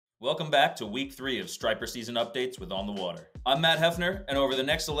Welcome back to week 3 of Striper season updates with On the Water. I'm Matt Haeffner, and over the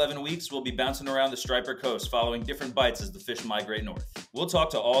next 11 weeks, we'll be bouncing around the Striper coast following different bites as the fish migrate north. We'll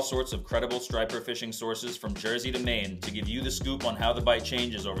talk to all sorts of credible Striper fishing sources from Jersey to Maine to give you the scoop on how the bite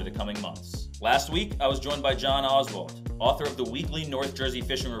changes over the coming months. Last week, I was joined by John Oswald, author of the weekly North Jersey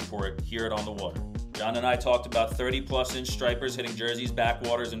Fishing Report here at On the Water. John and I talked about 30-plus inch stripers hitting Jersey's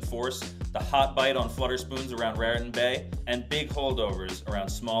backwaters in force, the hot bite on flutter spoons around Raritan Bay, and big holdovers around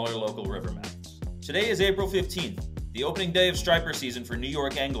smaller local river mouths. Today is April 15th, the opening day of striper season for New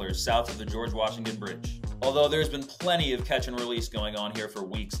York anglers south of the George Washington Bridge. Although there's been plenty of catch and release going on here for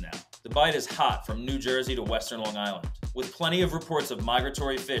weeks now. The bite is hot from New Jersey to western Long Island, with plenty of reports of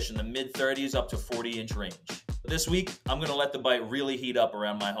migratory fish in the mid-30s up to 40-inch range. This week, I'm going to let the bite really heat up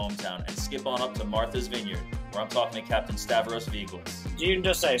around my hometown and skip on up to Martha's Vineyard, where I'm talking to Captain Stavros Viglas. You can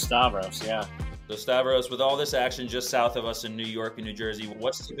just say Stavros, yeah. So Stavros, with all this action just south of us in New York and New Jersey,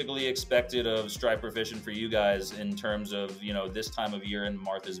 what's typically expected of striper fishing for you guys in terms of, this time of year in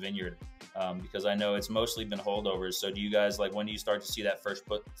Martha's Vineyard? Because I know it's mostly been holdovers. So do you guys, when do you start to see that first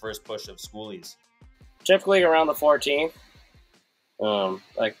push of schoolies? Typically around the 14th.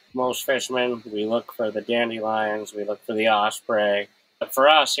 Like most fishermen, we look for the dandelions, we look for the osprey. But for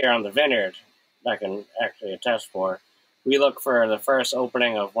us here on the vineyard, I can actually attest for, we look for the first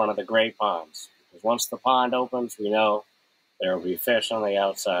opening of one of the great ponds. Because once the pond opens, we know there will be fish on the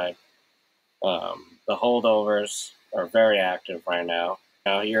outside. The holdovers are very active right now.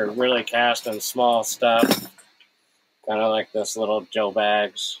 You're really casting small stuff, kind of like this little Joe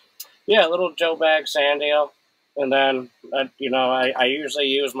Bags. Yeah, little Joe Bag sand eel. And then, I usually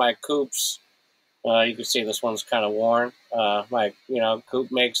use my coops. You can see this one's kind of worn. My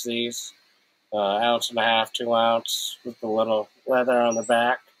coop makes these 1.5 ounce, 2 ounce with the little leather on the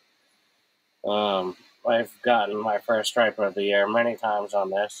back. I've gotten my first striper of the year many times on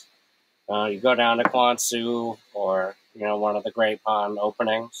this. You go down to Quansu or, one of the great pond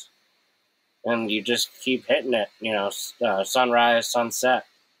openings, and you just keep hitting it, sunrise, sunset.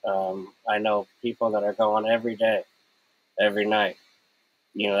 I know people that are going every day, every night.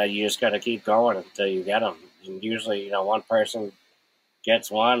 You just got to keep going until you get them. And usually, one person gets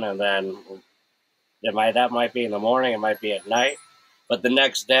one, and then that might be in the morning, it might be at night, but the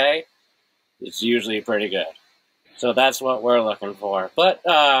next day, it's usually pretty good. So that's what we're looking for. But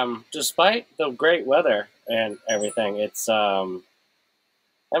despite the great weather and everything, it's haven't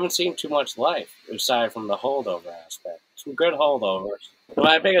seen too much life aside from the holdover aspect. Some good holdovers.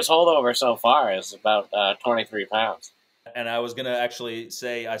 My biggest holdover so far is about 23 pounds. And I was going to actually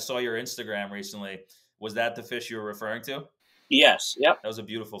say, I saw your Instagram recently. Was that the fish you were referring to? Yes. Yep. That was a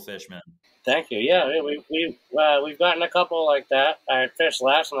beautiful fish, man. Thank you. Yeah, we've gotten a couple like that. I had fished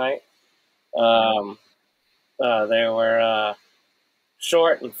last night. They were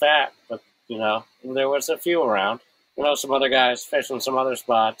short and fat, but there was a few around. Some other guys fishing some other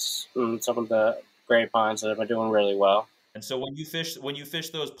spots, and some of the great ponds that have been doing really well. And so when you fish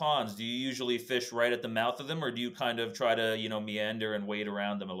those ponds, do you usually fish right at the mouth of them, or do you kind of try to, meander and wade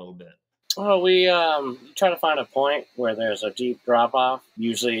around them a little bit? Well, we try to find a point where there's a deep drop-off.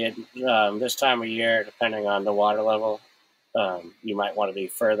 Usually this time of year, depending on the water level, you might want to be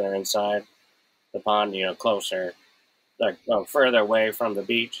further inside the pond, closer, further away from the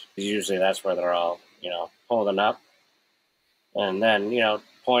beach. Usually that's where they're all, holding up. And then,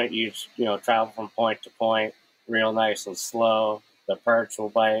 travel from point to point, real nice and slow. The perch will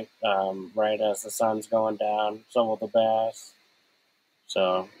bite right as the sun's going down. So will the bass.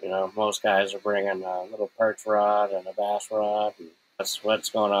 So, most guys are bringing a little perch rod and a bass rod. And that's what's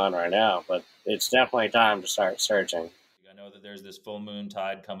going on right now. But it's definitely time to start searching. I know that there's this full moon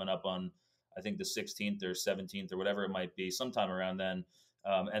tide coming up on, I think, the 16th or 17th or whatever it might be, sometime around then.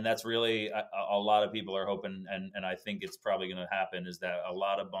 And that's really, a lot of people are hoping, and I think it's probably going to happen, is that a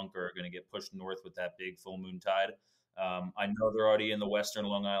lot of bunker are going to get pushed north with that big full moon tide. I know they're already in the western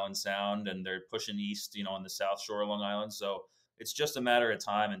Long Island Sound, and they're pushing east, on the south shore of Long Island. So it's just a matter of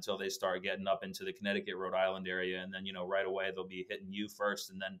time until they start getting up into the Connecticut, Rhode Island area. And then, right away, they'll be hitting you first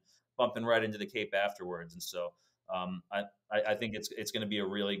and then bumping right into the Cape afterwards. And so I think it's going to be a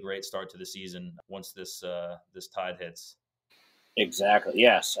really great start to the season once this tide hits. Exactly.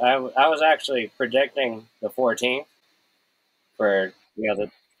 Yes, I was actually predicting the 14th for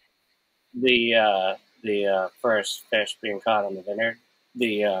the first fish being caught on the vineyard,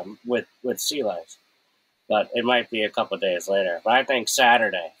 with sea lice, but it might be a couple of days later. But I think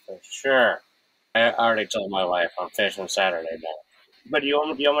Saturday for sure. I already told my wife I'm fishing Saturday now. But do you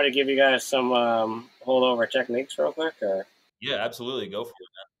want me to give you guys some holdover techniques real quick, or? Yeah, absolutely. Go for it,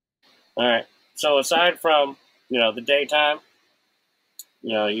 man. All right. So aside from the daytime,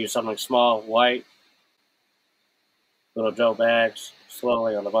 use something small, white, little Joe bags,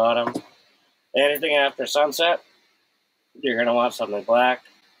 slowly on the bottom. Anything after sunset, you're going to want something black.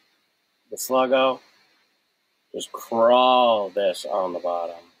 The sluggo, just crawl this on the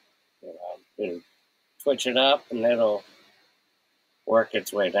bottom. You twitch it up and it'll work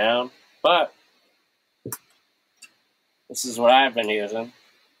its way down. But this is what I've been using.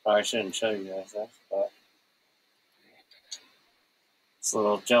 I shouldn't show you guys this, but it's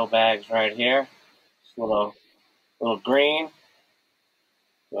little Joe bags right here. It's little green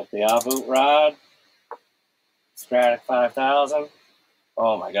with the Avut rod, Stratic 5000.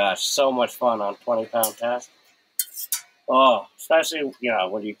 Oh my gosh, so much fun on 20-pound test. Oh, especially,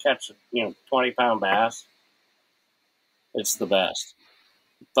 when you catch, 20-pound bass, it's the best.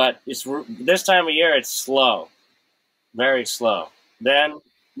 But this time of year, it's slow, very slow. Then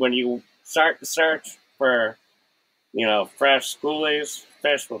when you start to search for, fresh schoolies,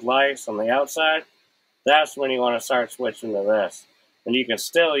 fish with lice on the outside, that's when you want to start switching to this. And you can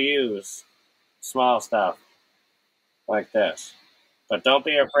still use small stuff like this. But don't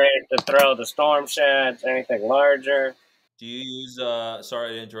be afraid to throw the storm sheds, anything larger. Do you use,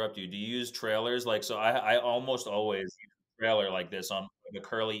 sorry to interrupt you, do you use trailers? Like, so I almost always use a trailer like this on like a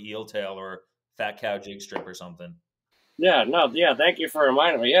curly eel tail or fat cow jig strip or something. Yeah, thank you for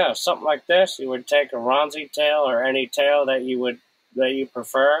reminding me. Yeah, something like this, you would take a Ronzi tail or any tail that you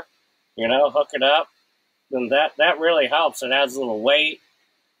prefer, hook it up. Then that really helps. It adds a little weight.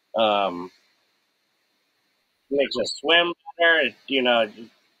 Makes it swim better.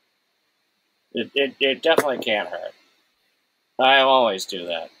 It definitely can't hurt. I always do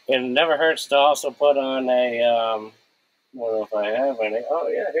that. It never hurts to also put on a, I don't know if I have any. Oh,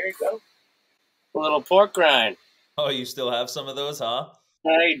 yeah, here you go. A little pork rind. Oh, you still have some of those, huh?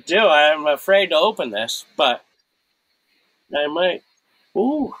 I do. I'm afraid to open this, but I might.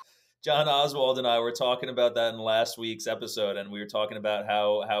 Ooh. John Oswald and I were talking about that in last week's episode, and we were talking about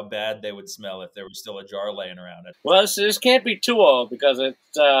how bad they would smell if there was still a jar laying around it. Well, this can't be too old because it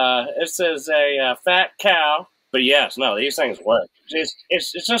says a fat cow. But yes, no, these things work. It's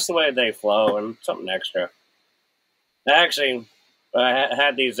just the way they flow and something extra. Actually, I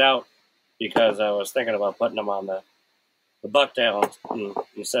had these out because I was thinking about putting them on the bucktail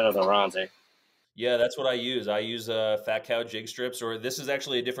instead of the Ronzi. Yeah, that's what I use. I use fat cow jig strips, or this is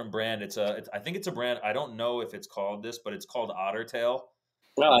actually a different brand. I think it's a brand. I don't know if it's called this, but it's called Otter Tail.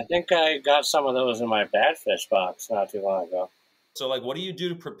 Well, I think I got some of those in my Badfish box not too long ago. So, like, what do you do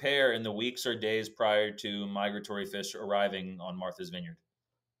to prepare in the weeks or days prior to migratory fish arriving on Martha's Vineyard?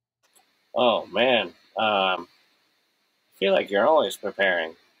 Oh, man. I feel like you're always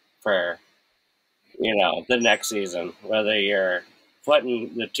preparing for, the next season, whether you're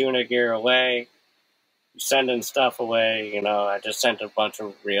putting the tuna gear away, sending stuff away. I just sent a bunch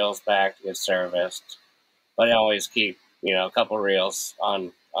of reels back to get serviced, but I always keep, a couple reels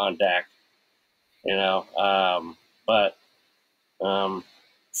on deck, but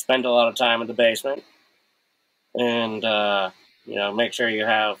spend a lot of time in the basement and, make sure you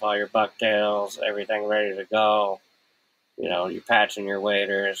have all your bucktails, everything ready to go. You're patching your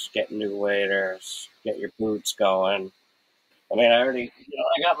waders, getting new waders, get your boots going. I mean, I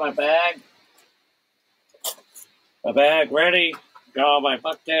got my bag ready, got all my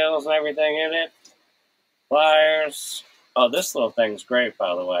bucktails and everything in it, pliers. Oh, this little thing's great,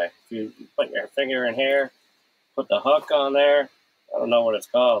 by the way. If you put your finger in here, put the hook on there. I don't know what it's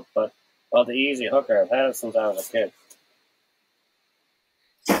called, but the easy hooker. I've had it since I was a kid.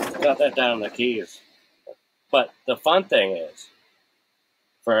 Got that down in the Keys. But the fun thing is,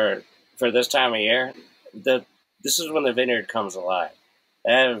 for this time of year, this is when the vineyard comes alive.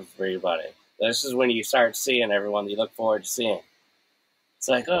 Everybody. This is when you start seeing everyone you look forward to seeing. It's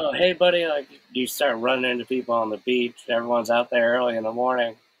like, oh, hey, buddy. Like, you start running into people on the beach. Everyone's out there early in the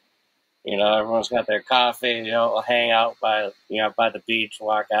morning. Everyone's got their coffee. Hang out by the beach,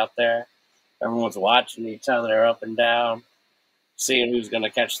 walk out there. Everyone's watching each other up and down, seeing who's going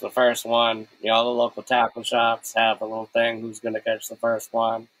to catch the first one. All the local tackle shops have a little thing, who's going to catch the first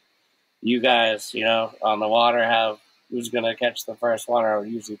one. You guys, on the water have who's going to catch the first one, or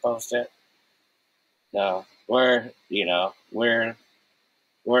usually post it. No, we're into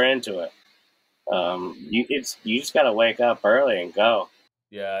it. You just got to wake up early and go.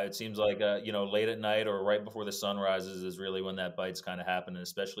 Yeah, it seems like late at night or right before the sun rises is really when that bite's kind of happening,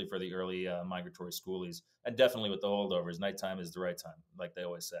 especially for the early migratory schoolies, and definitely with the holdovers. Nighttime is the right time, like they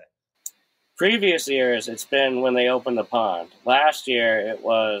always say. Previous years, it's been when they open the pond. Last year, it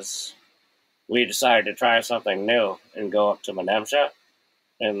was we decided to try something new and go up to Menemsha,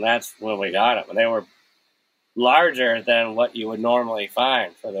 and that's when we got them. And they were larger than what you would normally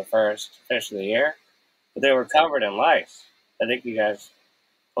find for the first fish of the year, but they were covered in lice. I think you guys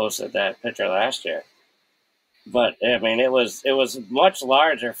posted that picture last year. But I mean, it was much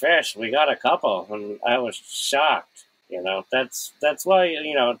larger fish. We got a couple, and I was shocked. That's why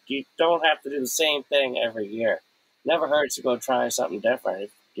you don't have to do the same thing every year. Never hurts to go try something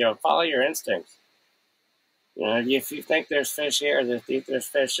different. Follow your instincts. If you think there's fish here, if you think there's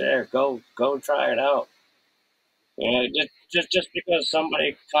fish there, go try it out. Just because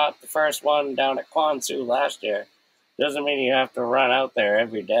somebody caught the first one down at Quansu last year doesn't mean you have to run out there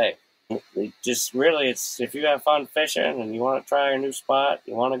every day. Just really, it's if you have fun fishing and you want to try a new spot,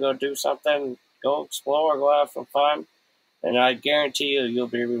 you want to go do something, go explore, go have some fun, and I guarantee you'll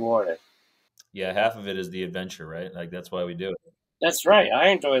be rewarded. Yeah, half of it is the adventure, right? Like that's why we do it. That's right. I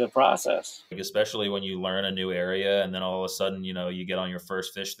enjoy the process. Like, especially when you learn a new area and then all of a sudden, you get on your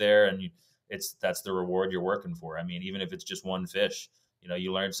first fish there and that's the reward you're working for. I mean, even if it's just one fish,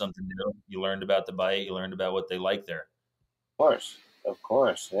 you learned something new. You learned about the bite. You learned about what they like there. Of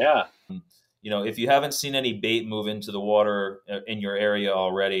course, yeah. If you haven't seen any bait move into the water in your area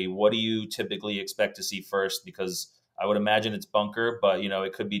already, what do you typically expect to see first? Because I would imagine it's bunker, but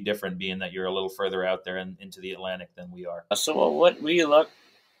it could be different being that you're a little further out there and into the Atlantic than we are. So what we look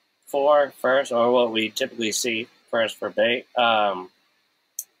for first, or what we typically see first for bait,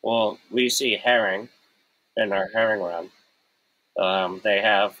 well, we see herring in our herring run. They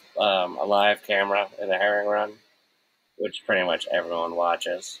have a live camera in the herring run, which pretty much everyone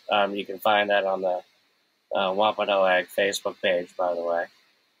watches. You can find that on the Wampano Ag Facebook page, by the way.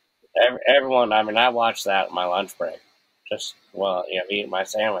 Everyone, I mean, I watch that at my lunch break, just while eating my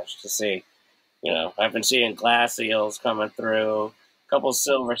sandwich to see. I've been seeing glass eels coming through, a couple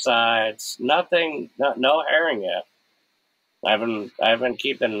silver sides, nothing, no herring yet. I've been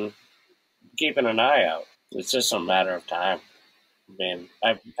keeping an eye out. It's just a matter of time. I mean,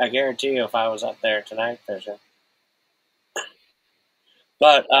 I guarantee you, if I was up there tonight fishing.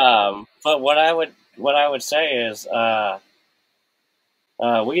 But what I would say is,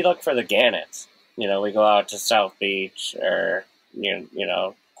 we look for the gannets. We go out to South Beach or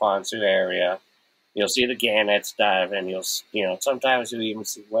Quansu area. You'll see the gannets dive, and sometimes you even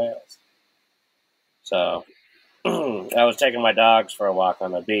see whales. So I was taking my dogs for a walk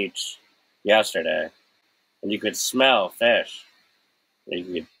on the beach yesterday, and you could smell fish.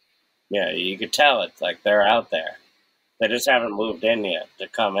 You could tell it's like they're out there. They just haven't moved in yet to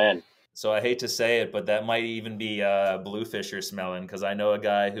come in. So I hate to say it, but that might even be bluefish you're smelling, because I know a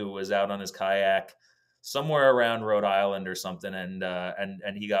guy who was out on his kayak somewhere around Rhode Island or something,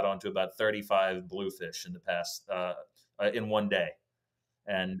 and he got onto about 35 bluefish in the past in one day,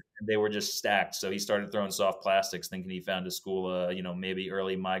 and they were just stacked. So he started throwing soft plastics, thinking he found a school, maybe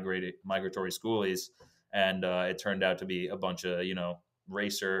early migratory schoolies, and it turned out to be a bunch of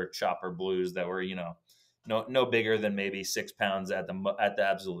racer chopper blues that were no bigger than maybe 6 pounds at the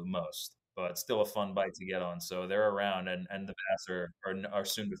absolute most, but still a fun bite to get on. So they're around, and the bass are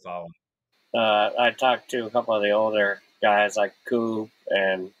soon to follow. I talked to a couple of the older guys like Coop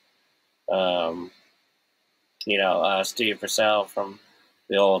and um, Steve Purcell from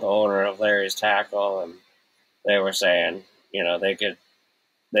the old owner of Larry's Tackle, and they were saying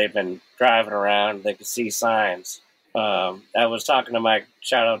they've been driving around, they could see signs. I was talking to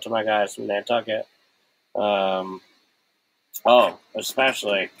shout out to my guys from Nantucket.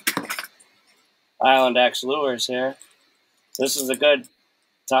 Especially Island X Lures here. This is a good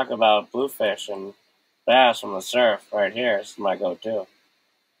talk about bluefish and bass from the surf right here. This is my go-to.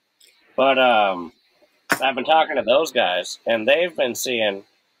 But I've been talking to those guys, and they've been seeing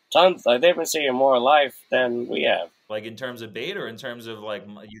tons. Like they've been seeing more life than we have. Like in terms of bait, or in terms of like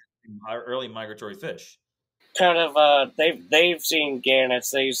early migratory fish. Kind of. They've seen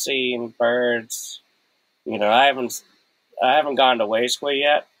gannets. They've seen birds. I haven't gone to Wasqua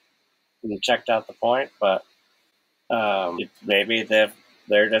yet and checked out the point, but maybe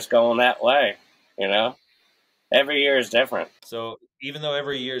they're just going that way. Every year is different. So even though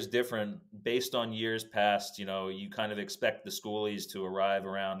every year is different, based on years past, you kind of expect the schoolies to arrive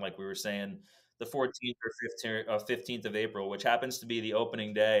around, like we were saying, the 14th or 15th of April, which happens to be the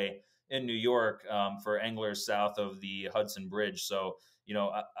opening day in New York for anglers south of the Hudson Bridge. So,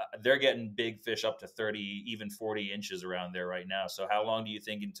 they're getting big fish up to 30, even 40 inches around there right now. So how long do you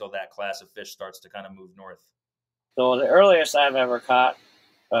think until that class of fish starts to kind of move north? So the earliest I've ever caught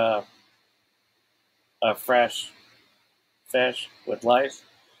a fresh fish with lice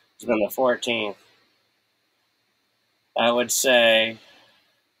has been the 14th. I would say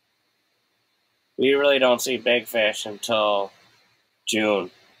we really don't see big fish until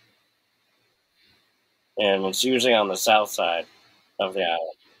June. and it's usually on the south side of the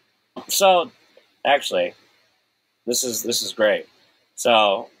island. So, actually, this is great.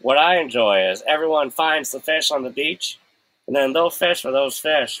 So, what I enjoy is everyone finds the fish on the beach, and then they'll fish for those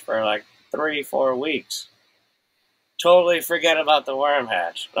fish for like 3-4 weeks. Totally forget about the worm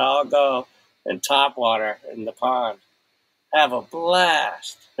hatch. I'll go and top water in the pond. Have a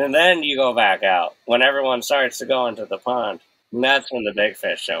blast. And then you go back out when everyone starts to go into the pond. And that's when the big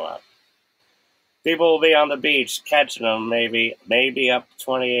fish show up. People will be on the beach catching them maybe up to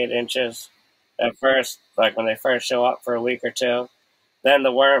 28 inches at first, like when they first show up for a week or two. Then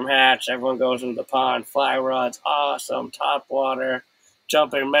the worm hatch, everyone goes into the pond. Fly rods, awesome. Top water,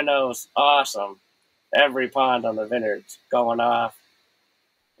 jumping minnows, awesome. Every pond on the Vineyard's going off.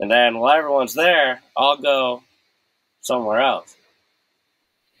 And then while everyone's there, I'll go somewhere else.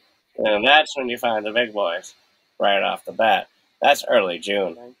 And that's when you find the big boys right off the bat. That's early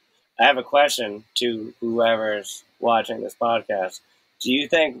June. I have a question to whoever's watching this podcast. Do you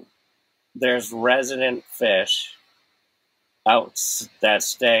think there's resident fish that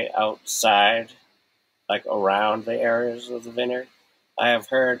stay outside, like around the areas of the Vineyard? I have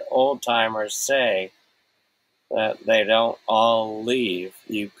heard old timers say that they don't all leave.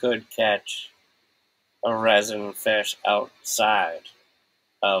 You could catch a resident fish outside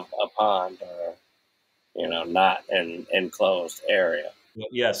of a pond or, not an enclosed area.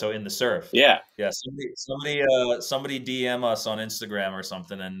 Yeah, so in the surf. Yeah. Yeah, somebody DM us on Instagram or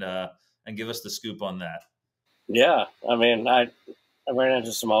something and give us the scoop on that. Yeah, I mean, I ran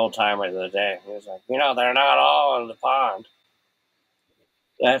into some old timer the other day. He was like, they're not all in the pond.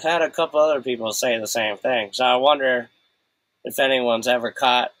 I've had a couple other people say the same thing. So I wonder if anyone's ever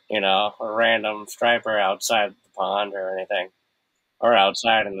caught, a random striper outside the pond or anything, or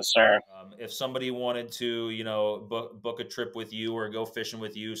outside in the surf. If somebody wanted to, book a trip with you or go fishing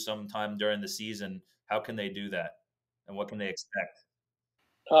with you sometime during the season, how can they do that? And what can they expect?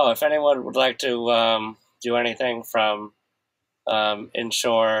 Oh, if anyone would like to do anything from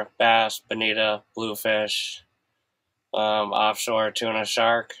inshore bass, bonita, bluefish, offshore tuna,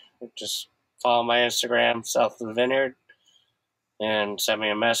 shark, just follow my Instagram, South of the Vineyard, and send me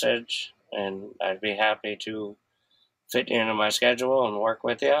a message, and I'd be happy to fit you into my schedule and work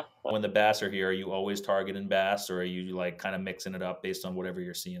with you. When the bass are here, are you always targeting bass, or are you like kind of mixing it up based on whatever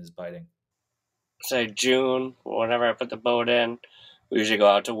you're seeing is biting? Say June, whenever I put the boat in, we usually go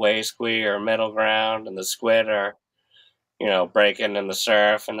out to Waysquee or Middle Ground, and the squid are, breaking in the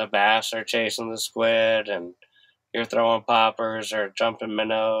surf, and the bass are chasing the squid, and you're throwing poppers or jumping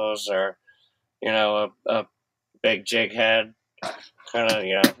minnows or, a big jig head, kind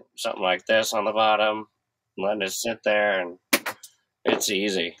of, something like this on the bottom, letting it sit there, and it's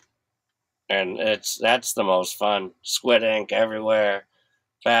easy. And that's the most fun. Squid ink everywhere,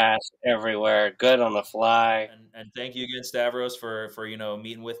 bass everywhere, good on the fly. And thank you again, Stavros, for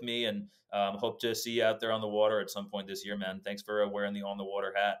meeting with me, and hope to see you out there on the water at some point this year, man. Thanks for wearing the on the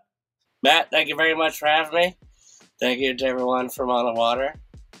water hat. Matt, thank you very much for having me. Thank you to everyone from On the Water.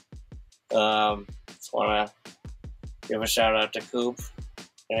 Just want to give a shout out to Coop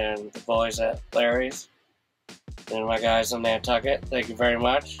and the boys at Larry's and my guys in Nantucket. Thank you very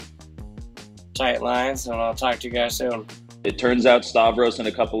much. Tight lines, and I'll talk to you guys soon. It turns out Stavros and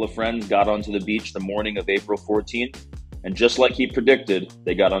a couple of friends got onto the beach the morning of April 14th, and just like he predicted,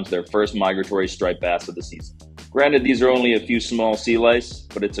 they got onto their first migratory striped bass of the season. Granted, these are only a few small sea lice,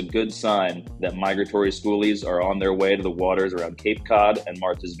 but it's a good sign that migratory schoolies are on their way to the waters around Cape Cod and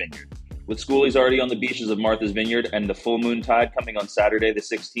Martha's Vineyard. With schoolies already on the beaches of Martha's Vineyard and the full moon tide coming on Saturday the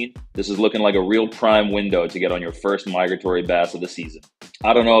 16th, this is looking like a real prime window to get on your first migratory bass of the season.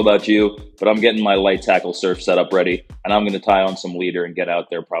 I don't know about you, but I'm getting my light tackle surf setup ready, and I'm going to tie on some leader and get out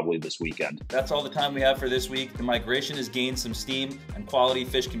there probably this weekend. That's all the time we have for this week. The migration has gained some steam, and quality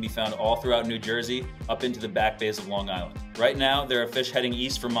fish can be found all throughout New Jersey, up into the back bays of Long Island. Right now, there are fish heading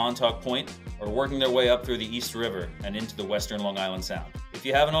east from Montauk Point, or working their way up through the East River and into the western Long Island Sound. If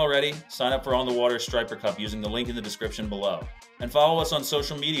you haven't already, sign up for On the Water Striper Cup using the link in the description below. And follow us on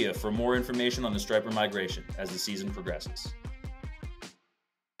social media for more information on the striper migration as the season progresses.